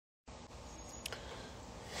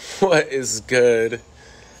What is good?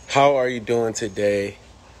 How are you doing today?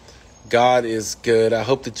 God is good. I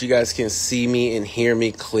hope that you guys can see me and hear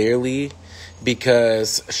me clearly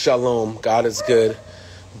because shalom, God is good.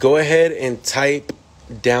 Go ahead and type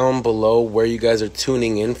down below where you guys are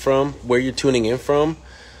tuning in from, where you're tuning in from.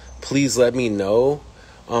 Please let me know.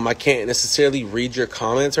 I can't necessarily read your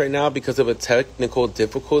comments right now because of a technical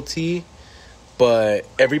difficulty, but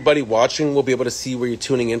everybody watching will be able to see where you're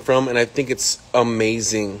tuning in from. And I think it's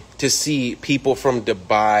amazing to see people from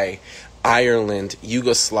Dubai, Ireland,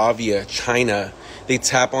 Yugoslavia, China. They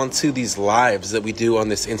tap onto these lives that we do on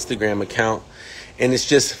this Instagram account. And it's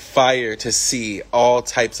just fire to see all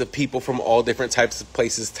types of people from all different types of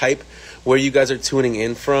places. Type where you guys are tuning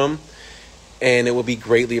in from, and it will be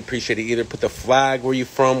greatly appreciated. Either put the flag where you're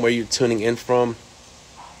from, where you're tuning in from.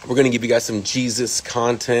 We're going to give you guys some Jesus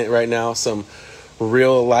content right now, some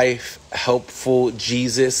real life, helpful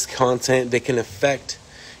Jesus content that can affect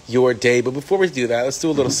your day. But before we do that, let's do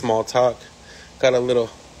a little small talk. Got a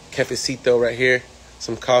little cafecito right here,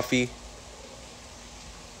 some coffee.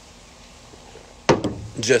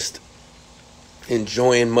 Just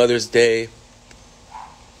enjoying Mother's Day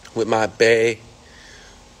with my bae,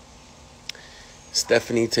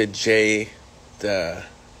 Stephanie to Jay. God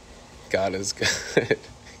is good.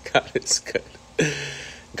 God is good.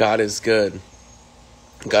 God is good.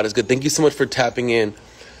 God is good. Thank you so much for tapping in.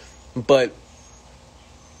 But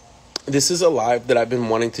this is a live that I've been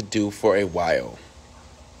wanting to do for a while.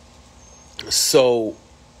 So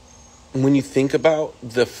when you think about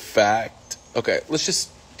the fact, okay,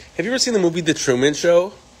 have you ever seen the movie The Truman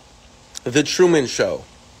Show? The Truman Show.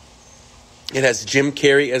 It has Jim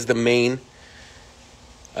Carrey as the main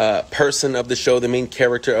person of the show, the main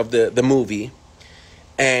character of the movie.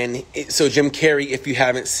 And so Jim Carrey, if you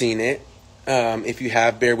haven't seen it, if you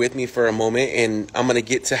have, bear with me for a moment, and I'm going to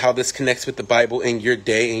get to how this connects with the Bible in your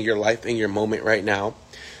day, in your life, in your moment right now.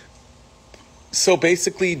 So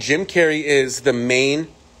basically, Jim Carrey is the main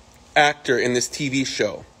actor in this TV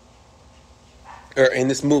show, or in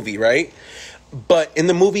this movie, right? But in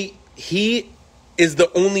the movie, he is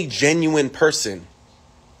the only genuine person.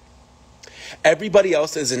 Everybody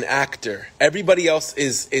else is an actor. Everybody else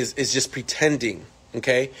is just pretending.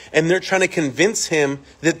 Okay, and they're trying to convince him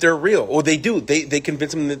that they're real. Or they do. They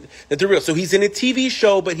convince him that they're real. So he's in a TV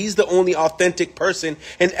show, but he's the only authentic person,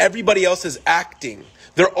 and everybody else is acting.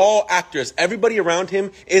 They're all actors. Everybody around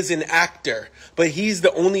him is an actor, but he's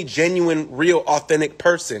the only genuine, real, authentic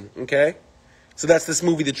person. Okay, so that's this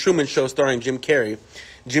movie, The Truman Show, starring Jim Carrey.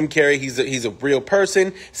 Jim Carrey, he's a real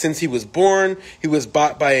person. Since he was born, he was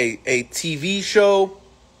bought by a TV show,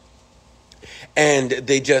 and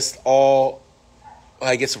they just all,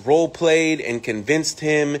 I guess, role played and convinced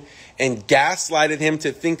him and gaslighted him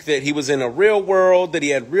to think that he was in a real world, that he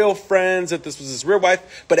had real friends, that this was his real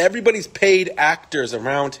wife. But everybody's paid actors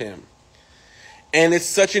around him. And it's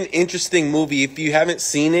such an interesting movie. If you haven't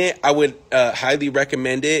seen it, I would highly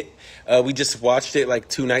recommend it. We just watched it like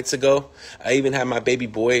 2 nights ago. I even had my baby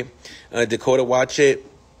boy, Dakota, watch it.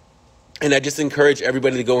 And I just encourage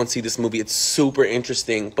everybody to go and see this movie. It's super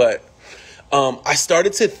interesting. But I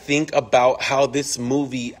started to think about how this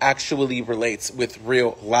movie actually relates with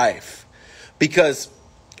real life. Because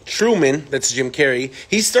Truman, that's Jim Carrey,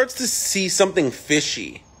 he starts to see something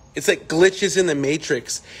fishy. It's like glitches in the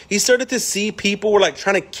Matrix. He started to see people were like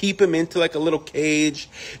trying to keep him into like a little cage.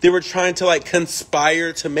 They were trying to like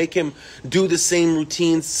conspire to make him do the same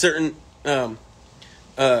routines in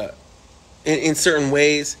certain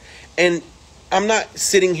ways. And I'm not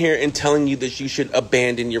sitting here and telling you that you should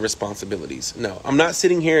abandon your responsibilities. No, I'm not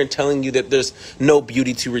sitting here and telling you that there's no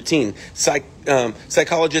beauty to routine.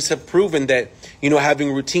 Psychologists have proven that,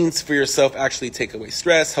 having routines for yourself actually take away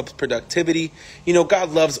stress, helps productivity.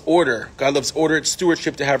 God loves order. God loves order. It's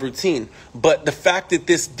stewardship to have routine. But the fact that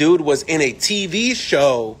this dude was in a TV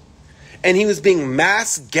show and he was being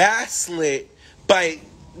mass gaslit by,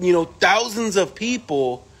 thousands of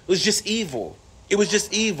people was just evil. It was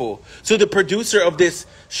just evil. So the producer of this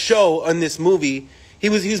show on this movie, he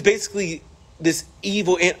was basically this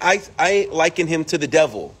evil, and I liken him to the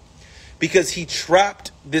devil because he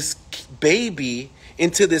trapped this baby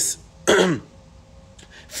into this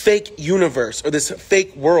fake universe or this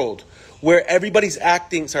fake world where everybody's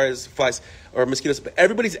acting. Sorry, there's flies or mosquitoes. But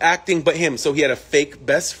everybody's acting but him. So he had a fake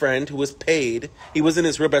best friend who was paid. He wasn't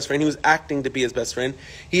his real best friend. He was acting to be his best friend.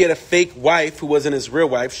 He had a fake wife who wasn't his real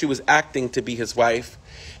wife. She was acting to be his wife.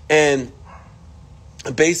 And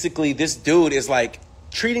basically this dude is like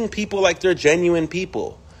treating people like they're genuine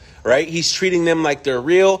people, right? He's treating them like they're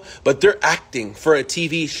real, but they're acting for a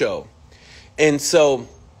TV show. And so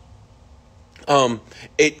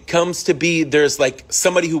it comes to be, there's like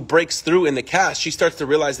somebody who breaks through in the cast. She starts to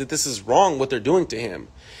realize that this is wrong, what they're doing to him.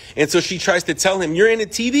 And so she tries to tell him, you're in a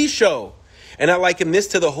TV show. And I liken this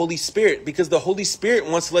to the Holy Spirit, because the Holy Spirit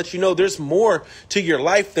wants to let you know there's more to your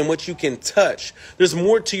life than what you can touch. There's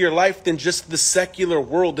more to your life than just the secular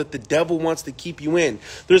world that the devil wants to keep you in.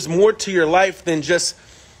 There's more to your life than just,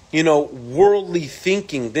 worldly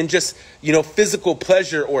thinking, than just, physical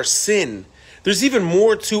pleasure or sin. There's even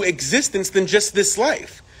more to existence than just this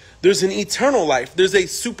life. There's an eternal life. There's a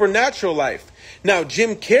supernatural life. Now,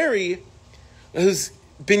 Jim Carrey has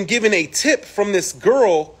been given a tip from this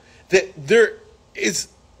girl that there is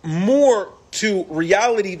more to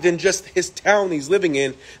reality than just his town he's living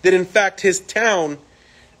in. That in fact, his town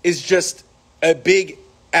is just a big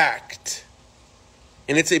act.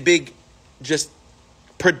 And it's a big just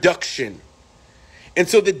production. And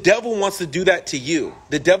so the devil wants to do that to you.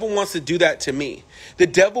 The devil wants to do that to me. The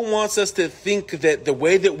devil wants us to think that the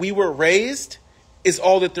way that we were raised is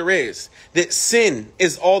all that there is. That sin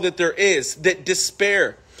is all that there is. That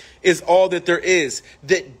despair is all that there is.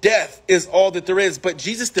 That death is all that there is. But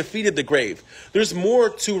Jesus defeated the grave. There's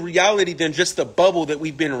more to reality than just the bubble that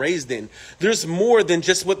we've been raised in. There's more than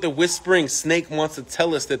just what the whispering snake wants to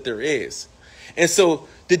tell us that there is. And so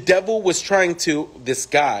the devil was trying to, this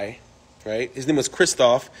guy, right? His name was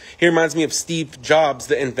Christoph. He reminds me of Steve Jobs,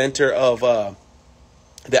 the inventor of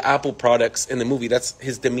the Apple products in the movie. That's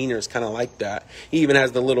his demeanor is kind of like that. He even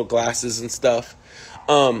has the little glasses and stuff.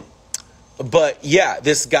 But yeah,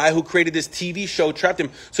 this guy who created this TV show trapped him.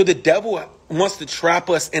 So the devil wants to trap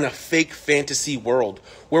us in a fake fantasy world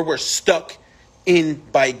where we're stuck in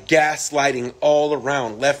by gaslighting all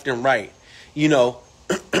around, left and right.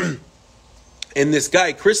 And this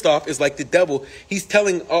guy, Christoph, is like the devil. He's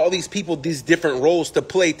telling all these people these different roles to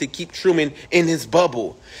play to keep Truman in his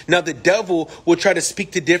bubble. Now, the devil will try to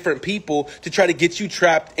speak to different people to try to get you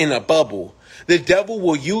trapped in a bubble. The devil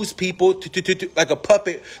will use people to like a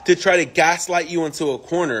puppet to try to gaslight you into a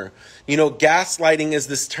corner. Gaslighting is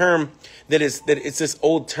this term it's this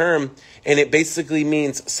old term, and it basically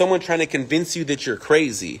means someone trying to convince you that you're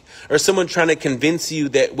crazy, or someone trying to convince you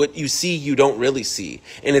that what you see, you don't really see.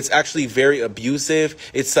 And it's actually very abusive.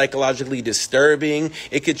 It's psychologically disturbing.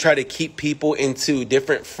 It could try to keep people into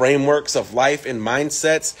different frameworks of life and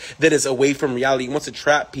mindsets that is away from reality. It wants to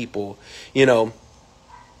trap people,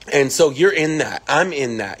 And so you're in that. I'm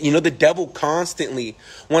in that. The devil constantly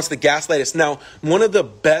wants to gaslight us. Now, one of the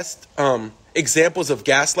best examples of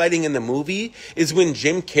gaslighting in the movie is when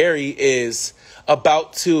Jim Carrey is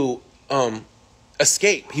about to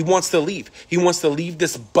escape. He wants to leave. He wants to leave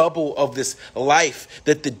this bubble of this life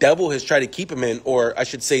that the devil has tried to keep him in, or I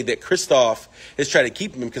should say that Christoph has tried to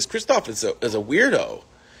keep him in, because Christoph is a weirdo.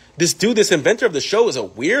 This dude, this inventor of the show, is a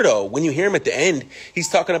weirdo. When you hear him at the end, he's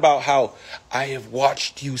talking about how I have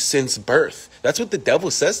watched you since birth. That's what the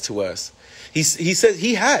devil says to us. He says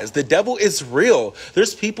he has. The devil is real.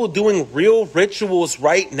 There's people doing real rituals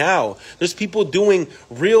right now. There's people doing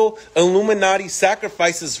real Illuminati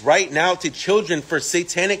sacrifices right now to children for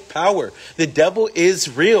satanic power. The devil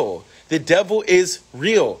is real. The devil is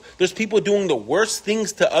real. There's people doing the worst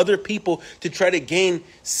things to other people to try to gain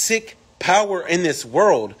sick power in this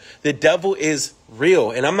world. The devil is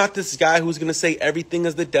real. And I'm not this guy who's going to say everything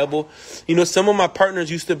is the devil. Some of my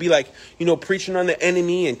partners used to be like, preaching on the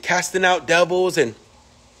enemy and casting out devils. And,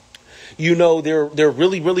 they're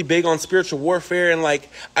really, really big on spiritual warfare. And like,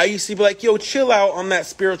 I used to be like, yo, chill out on that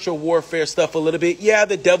spiritual warfare stuff a little bit. Yeah,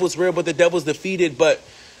 the devil's real, but the devil's defeated. But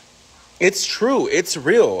it's true. It's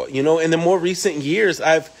real. In the more recent years,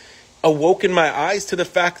 I've awoken my eyes to the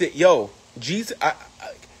fact that, Jesus,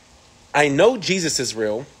 I know Jesus is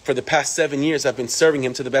real. For the past 7 years, I've been serving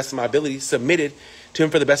him to the best of my ability, submitted to him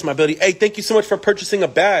for the best of my ability. Hey, thank you so much for purchasing a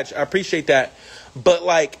badge. I appreciate that. But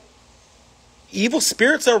like, evil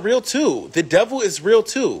spirits are real too. The devil is real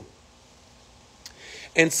too.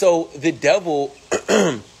 And so the devil,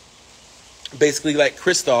 basically like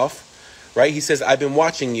Christoph, right? He says, I've been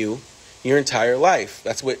watching you your entire life.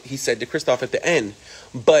 That's what he said to Christoph at the end.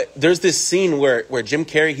 But there's this scene where Jim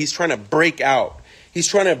Carrey, he's trying to break out. He's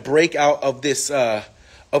trying to break out of this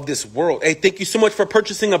world. Hey, thank you so much for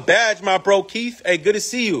purchasing a badge, my bro Keith. Hey, good to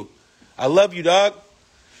see you. I love you, dog.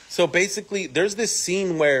 So basically, there's this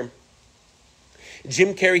scene where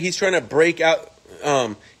Jim Carrey, he's trying to break out.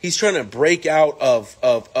 He's trying to break out of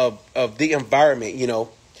the environment,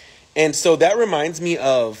 And so that reminds me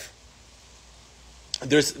of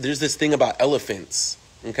there's this thing about elephants.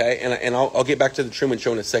 Okay, and I'll get back to the Truman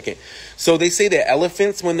Show in a second. So they say that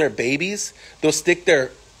elephants, when they're babies, they'll stick their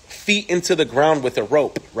feet into the ground with a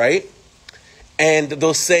rope, right? And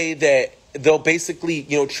they'll say that they'll basically,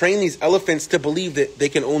 train these elephants to believe that they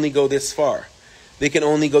can only go this far. They can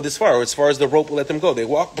only go this far, or as far as the rope will let them go. They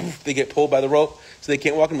walk, poof, they get pulled by the rope, so they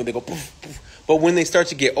can't walk anymore. They go, poof, poof. But when they start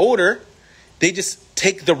to get older, they just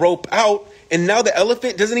take the rope out, and now the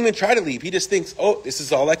elephant doesn't even try to leave. He just thinks, oh, this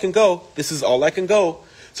is all I can go. This is all I can go.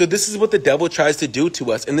 So this is what the devil tries to do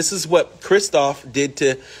to us. And this is what Christoph did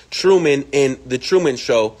to Truman in The Truman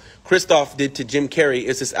Show. Christoph did to Jim Carrey.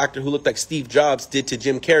 It's this actor who looked like Steve Jobs did to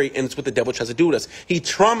Jim Carrey, and it's what the devil tries to do to us. He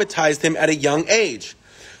traumatized him at a young age.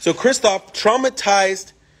 So Christoph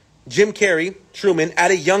traumatized Jim Carrey, Truman,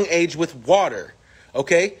 at a young age with water.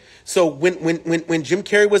 Okay? So when Jim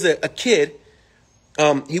Carrey was a kid,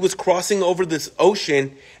 he was crossing over this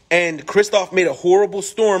ocean, and Christoph made a horrible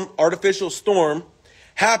storm, artificial storm,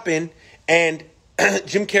 happen, and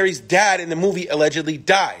Jim Carrey's dad in the movie allegedly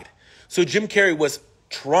died. So Jim Carrey was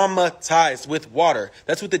traumatized with water.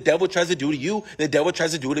 That's what the devil tries to do to you. The devil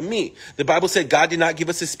tries to do to me. The Bible said God did not give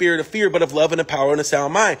us a spirit of fear, but of love and a power and a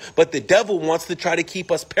sound mind. But the devil wants to try to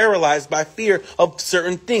keep us paralyzed by fear of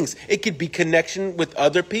certain things. It could be connection with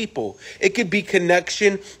other people. It could be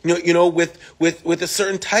connection, with a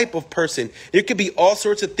certain type of person. There could be all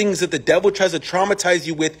sorts of things that the devil tries to traumatize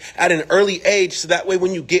you with at an early age. So that way,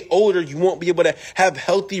 when you get older, you won't be able to have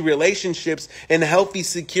healthy relationships and healthy,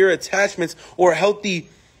 secure attachments or healthy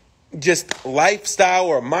just lifestyle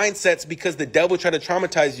or mindsets, because the devil tried to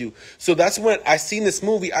traumatize you. So that's when I seen this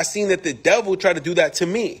movie. I seen that the devil tried to do that to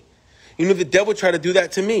me. The devil tried to do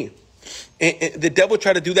that to me. And the devil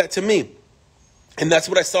tried to do that to me. And that's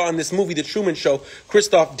what I saw in this movie, The Truman Show.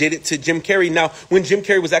 Christoph did it to Jim Carrey. Now, when Jim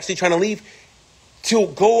Carrey was actually trying to leave to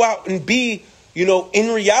go out and be,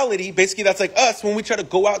 in reality, basically that's like us, when we try to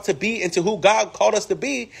go out to be into who God called us to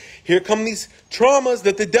be, here come these traumas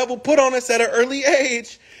that the devil put on us at an early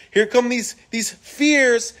age. Here come these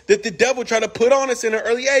fears that the devil tried to put on us in an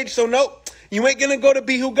early age. So nope, you ain't going to go to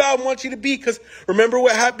be who God wants you to be, because remember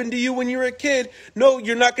what happened to you when you were a kid. No,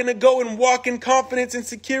 you're not going to go and walk in confidence and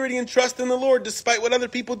security and trust in the Lord despite what other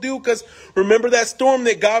people do, because remember that storm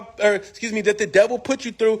that that the devil put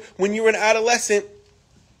you through when you were an adolescent.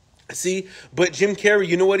 See, but Jim Carrey,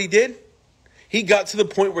 you know what he did? He got to the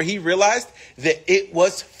point where he realized that it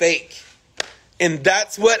was fake. And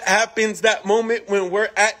that's what happens that moment when we're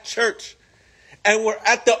at church and we're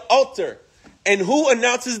at the altar. And who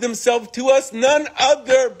announces themselves to us? None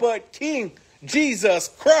other but King Jesus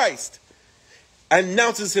Christ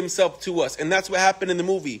announces himself to us. And that's what happened in the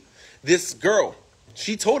movie. This girl,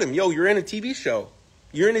 she told him, yo, you're in a TV show.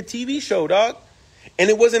 You're in a TV show, dog. And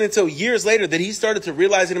it wasn't until years later that he started to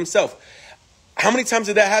realize it himself. How many times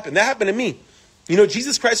did that happen? That happened to me.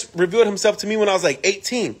 Jesus Christ revealed himself to me when I was like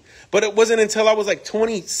 18. But it wasn't until I was like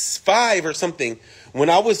 25 or something when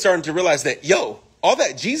I was starting to realize that, all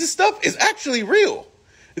that Jesus stuff is actually real.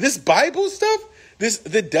 This Bible stuff,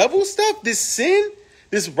 the devil stuff, this sin,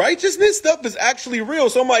 this righteousness stuff is actually real.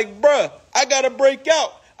 So I'm like, bruh, I got to break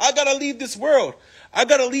out. I got to leave this world. I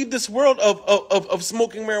got to leave this world of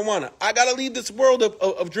smoking marijuana. I got to leave this world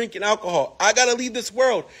of drinking alcohol. I got to leave this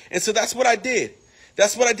world. And so that's what I did.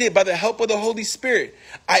 That's what I did by the help of the Holy Spirit.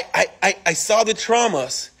 I saw the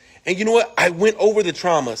traumas. And you know what? I went over the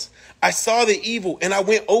traumas. I saw the evil and I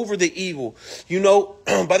went over the evil,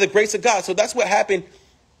 by the grace of God. So that's what happened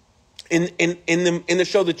in the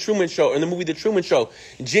show, The Truman Show, in the movie, The Truman Show.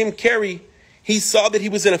 Jim Carrey, he saw that he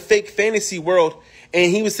was in a fake fantasy world, and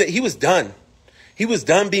he was done. He was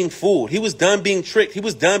done being fooled. He was done being tricked. He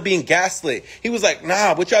was done being gaslit. He was like,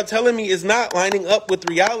 nah, what y'all telling me is not lining up with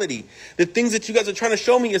reality. The things that you guys are trying to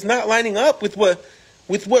show me is not lining up with what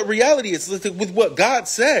reality is, with what God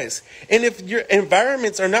says. And if your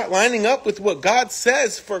environments are not lining up with what God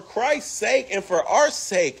says, for Christ's sake and for our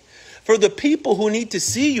sake, for the people who need to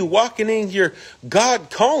see you walking in your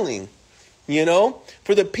God calling,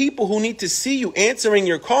 for the people who need to see you answering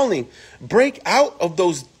your calling, break out of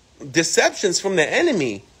those deceptions from the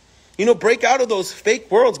enemy. Break out of those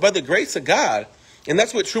fake worlds by the grace of God. And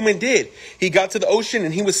that's what Truman did. He got to the ocean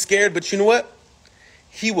and he was scared, but you know what?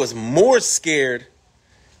 He was more scared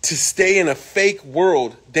to stay in a fake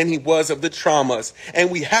world than he was of the traumas.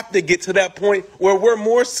 And we have to get to that point where we're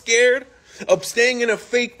more scared of staying in a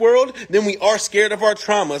fake world than we are scared of our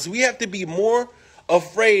traumas. We have to be more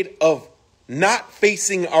afraid of not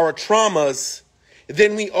facing our traumas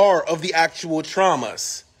than we are of the actual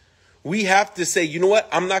traumas. We have to say, you know what?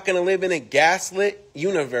 I'm not going to live in a gaslit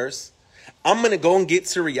universe. I'm going to go and get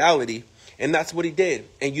to reality. And that's what he did.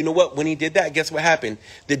 And you know what? When he did that, guess what happened?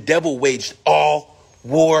 The devil waged all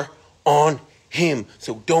war on him.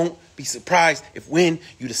 So don't be surprised if when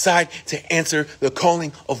you decide to answer the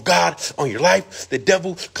calling of God on your life, the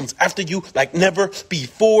devil comes after you like never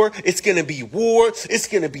before. It's going to be war. It's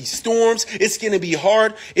going to be storms. It's going to be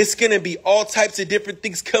hard. It's going to be all types of different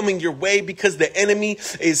things coming your way because the enemy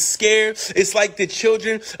is scared. It's like the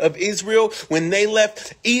children of Israel when they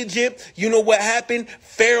left Egypt. You know what happened?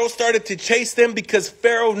 Pharaoh started to chase them because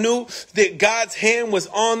Pharaoh knew that God's hand was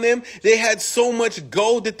on them. They had so much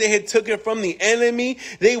gold that they had taken from the enemy.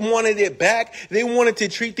 They wanted it back. They wanted to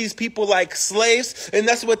treat these people like slaves. And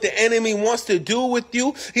that's what the enemy wants to do with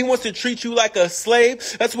you. He wants to treat you like a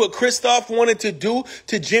slave. That's what Christoph wanted to do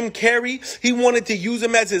to Jim Carrey. He wanted to use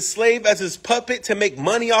him as his slave, as his puppet, to make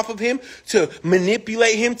money off of him, to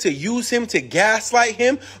manipulate him, to use him, to gaslight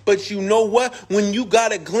him. But you know what? When you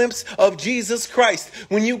got a glimpse of Jesus Christ,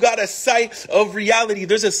 when you got a sight of reality,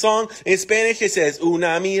 there's a song in Spanish that says,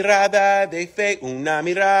 una mirada de fe, una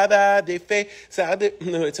mirada de fe.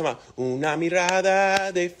 No, it's about una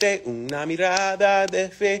mirada de fe, una mirada de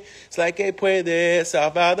fe. It's like que puede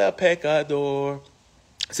salvar the pecador.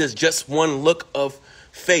 It says just one look of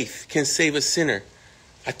faith can save a sinner.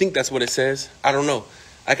 I think that's what it says. I don't know.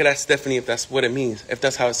 I could ask Stephanie if that's what it means, if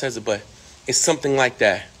that's how it says it, but it's something like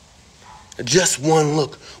that. Just one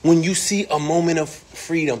look. When you see a moment of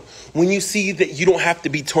freedom, when you see that you don't have to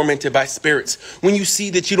be tormented by spirits, when you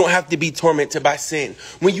see that you don't have to be tormented by sin,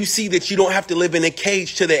 when you see that you don't have to live in a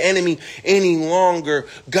cage to the enemy any longer,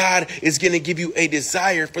 God is going to give you a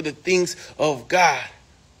desire for the things of God.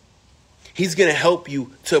 He's going to help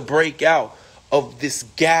you to break out of this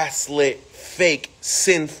gaslit, fake,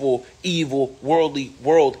 sinful, evil, worldly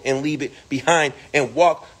world and leave it behind and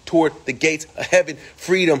walk toward the gates of heaven.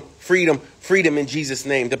 Freedom, freedom, freedom in Jesus'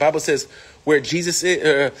 name. The Bible says where Jesus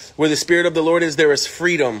is, where the Spirit of the Lord is, there is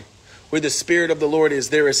freedom. Where the Spirit of the Lord is,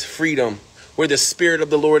 there is freedom. Where the Spirit of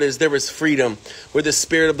the Lord is, there is freedom. Where the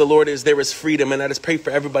Spirit of the Lord is, there is freedom. And I just pray for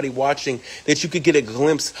everybody watching that you could get a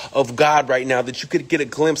glimpse of God right now, that you could get a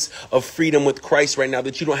glimpse of freedom with Christ right now,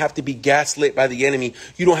 that you don't have to be gaslit by the enemy.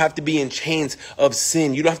 You don't have to be in chains of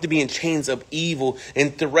sin. You don't have to be in chains of evil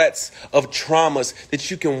and threats of traumas,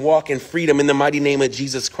 that you can walk in freedom in the mighty name of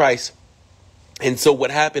Jesus Christ. And so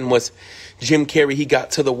what happened was Jim Carrey, he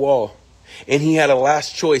got to the wall. And he had a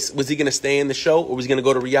last choice. Was he going to stay in the show or was he going to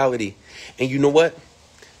go to reality? And you know what?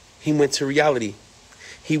 He went to reality.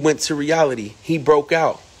 He went to reality. He broke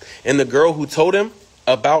out. And the girl who told him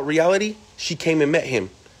about reality, she came and met him.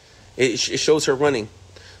 It shows her running.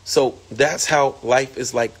 So that's how life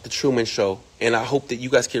is like the Truman Show. And I hope that you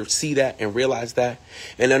guys can see that and realize that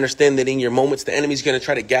and understand that in your moments, the enemy's going to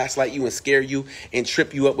try to gaslight you and scare you and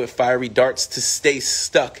trip you up with fiery darts to stay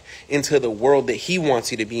stuck into the world that he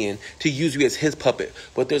wants you to be in, to use you as his puppet.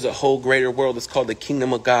 But there's a whole greater world. It's called the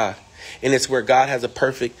kingdom of God. And it's where God has a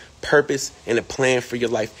perfect purpose and a plan for your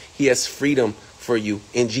life. He has freedom for you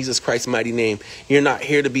in Jesus Christ's mighty name. You're not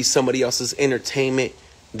here to be somebody else's entertainment,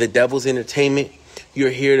 the devil's entertainment.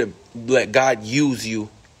 You're here to let God use you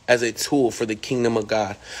as a tool for the kingdom of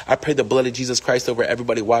God. I pray the blood of Jesus Christ over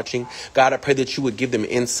everybody watching. God, I pray that you would give them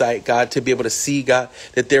insight, God, to be able to see, God,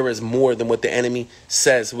 that there is more than what the enemy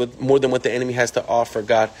says, more than what the enemy has to offer,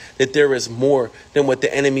 God, that there is more than what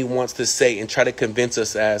the enemy wants to say and try to convince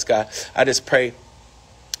us as, God. I just pray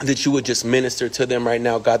that you would just minister to them right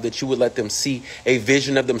now, God, that you would let them see a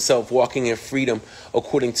vision of themselves walking in freedom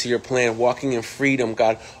according to your plan, walking in freedom,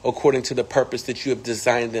 God, according to the purpose that you have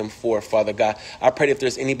designed them for, Father God. I pray that if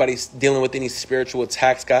there's anybody dealing with any spiritual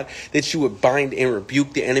attacks, God, that you would bind and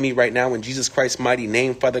rebuke the enemy right now in Jesus Christ's mighty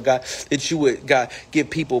name, Father God, that you would, God, give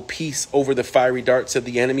people peace over the fiery darts of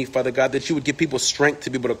the enemy, Father God, that you would give people strength to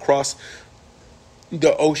be able to cross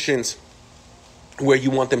the oceans where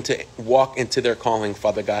you want them to walk into their calling,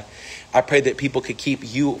 Father God. I pray that people could keep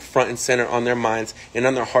you front and center on their minds and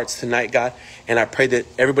on their hearts tonight, God. And I pray that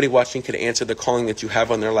everybody watching could answer the calling that you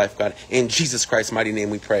have on their life, God. In Jesus Christ's mighty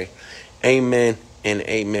name we pray. Amen and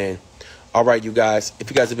amen. All right, you guys,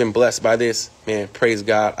 if you guys have been blessed by this, man, praise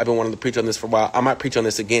God. I've been wanting to preach on this for a while. I might preach on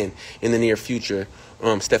this again in the near future.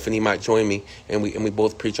 Stephanie might join me and we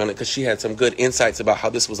both preach on it because she had some good insights about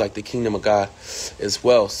how this was like the kingdom of God as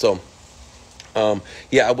well. So,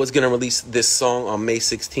 I was going to release this song on May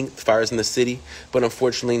 16th, Fires in the City, but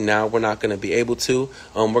unfortunately now we're not going to be able to.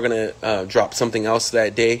 We're going to drop something else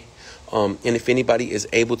that day. And if anybody is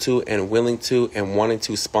able to and willing to and wanting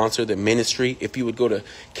to sponsor the ministry, if you would go to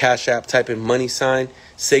Cash App, type in $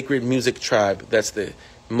 Sacred Music Tribe. That's the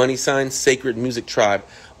 $ Sacred Music Tribe.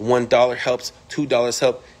 $1 helps, $2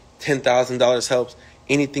 help, $10,000 helps.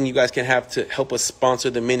 Anything you guys can have to help us sponsor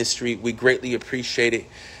the ministry, we greatly appreciate it.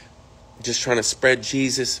 Just trying to spread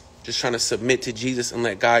Jesus, just trying to submit to Jesus and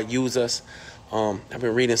let God use us. I've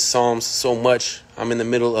been reading Psalms so much. I'm in the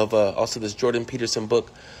middle of also this Jordan Peterson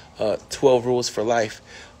book, 12 Rules for Life.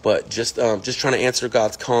 But just trying to answer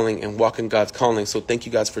God's calling and walk in God's calling. So thank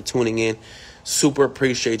you guys for tuning in. Super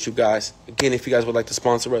appreciate you guys. Again, if you guys would like to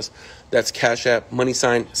sponsor us, that's Cash App,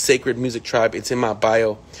 # Sacred Music Tribe. It's in my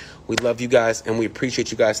bio. We love you guys and we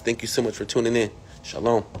appreciate you guys. Thank you so much for tuning in.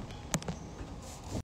 Shalom.